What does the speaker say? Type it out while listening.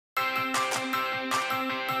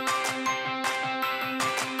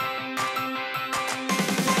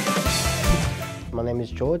name is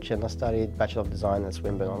George and I studied Bachelor of Design at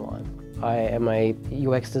Swinburne Online. I am a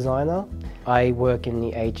UX designer. I work in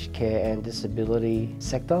the aged care and disability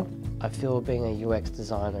sector. I feel being a UX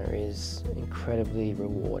designer is incredibly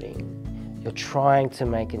rewarding. You're trying to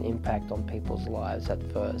make an impact on people's lives at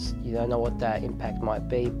first. You don't know what that impact might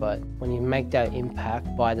be, but when you make that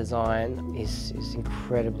impact by design, is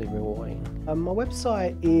incredibly rewarding. My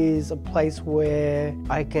website is a place where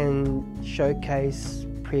I can showcase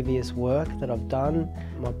previous work that I've done,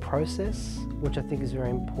 my process, which I think is very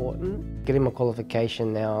important. Getting my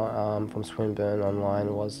qualification now from Swinburne Online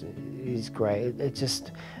is great. It's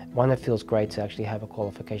just one that feels great to actually have a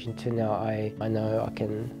qualification. Two, now I know I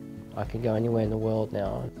can go anywhere in the world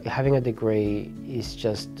now. Having a degree is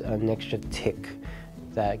just an extra tick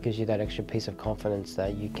that gives you that extra piece of confidence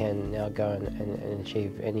that you can now go and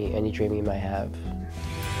achieve any dream you may have.